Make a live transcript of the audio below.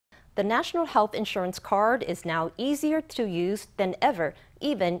The National Health Insurance Card is now easier to use than ever,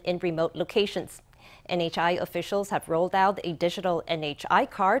 even in remote locations. NHI officials have rolled out a digital NHI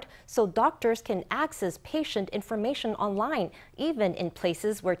card so doctors can access patient information online, even in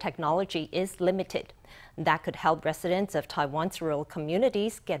places where technology is limited. That could help residents of Taiwan's rural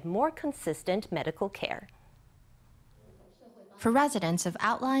communities get more consistent medical care. For residents of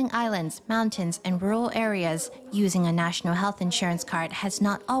outlying islands, mountains, and rural areas, using a national health insurance card has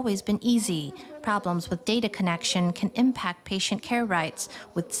not always been easy. Problems with data connection can impact patient care rights,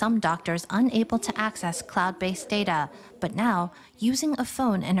 with some doctors unable to access cloud-based data. But now, using a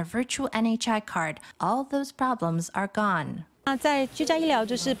phone and a virtual NHI card, all those problems are gone.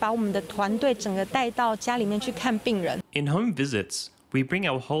 In home visits, we bring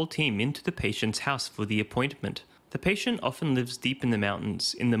our whole team into the patient's house for the appointment. The patient often lives deep in the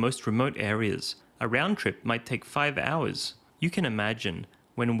mountains, in the most remote areas. A round trip might take 5 hours. You can imagine,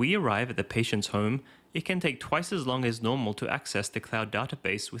 when we arrive at the patient's home, it can take twice as long as normal to access the cloud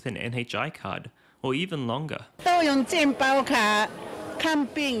database with an NHI card, or even longer.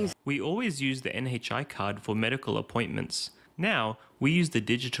 We always use the NHI card for medical appointments. Now, we use the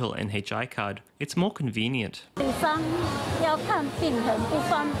digital NHI card. It's more convenient.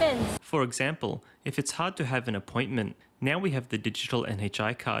 For example, if it's hard to have an appointment, now we have the digital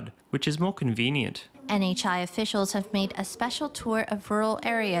NHI card, which is more convenient. NHI officials have made a special tour of rural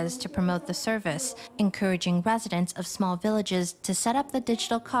areas to promote the service, encouraging residents of small villages to set up the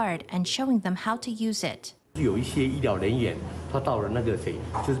digital card and showing them how to use it.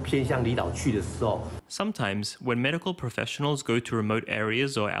 Sometimes, when medical professionals go to remote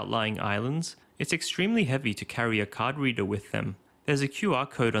areas or outlying islands, it's extremely heavy to carry a card reader with them. There's a QR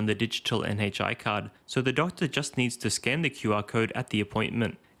code on the digital NHI card, so the doctor just needs to scan the QR code at the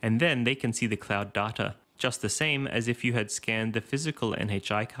appointment, and then they can see the cloud data, just the same as if you had scanned the physical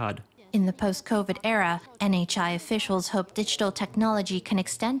NHI card. In the post-COVID era, NHI officials hope digital technology can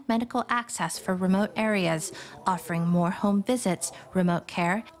extend medical access for remote areas, offering more home visits, remote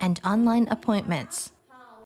care, and online appointments.